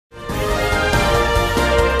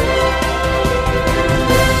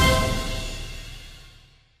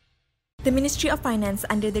The Ministry of Finance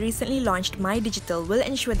under the recently launched MyDigital will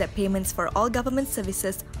ensure that payments for all government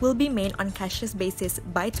services will be made on cashless basis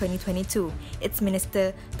by 2022. Its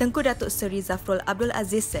Minister, Tengku Datuk Seri Zafrul Abdul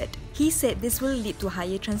Aziz said. He said this will lead to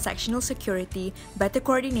higher transactional security, better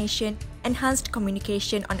coordination, enhanced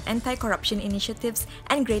communication on anti-corruption initiatives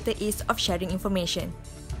and greater ease of sharing information.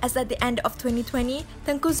 As at the end of 2020,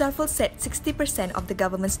 Tengku Zafrul said 60% of the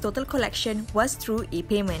government's total collection was through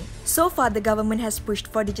e-payment. So far, the government has pushed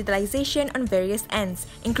for digitalization on various ends,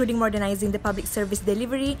 including modernizing the public service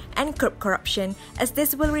delivery and curb corruption, as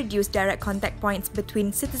this will reduce direct contact points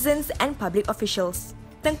between citizens and public officials.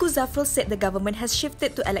 Tengku Zafrul said the government has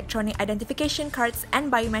shifted to electronic identification cards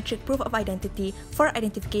and biometric proof of identity for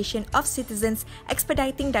identification of citizens,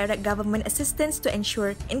 expediting direct government assistance to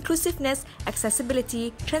ensure inclusiveness,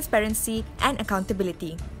 accessibility, transparency, and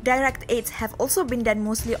accountability. Direct aids have also been done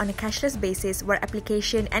mostly on a cashless basis, where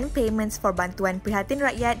application and payments for Bantuan PRIHATIN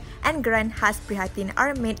Rakyat and Grant Khas PRIHATIN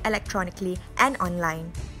are made electronically and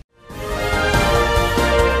online.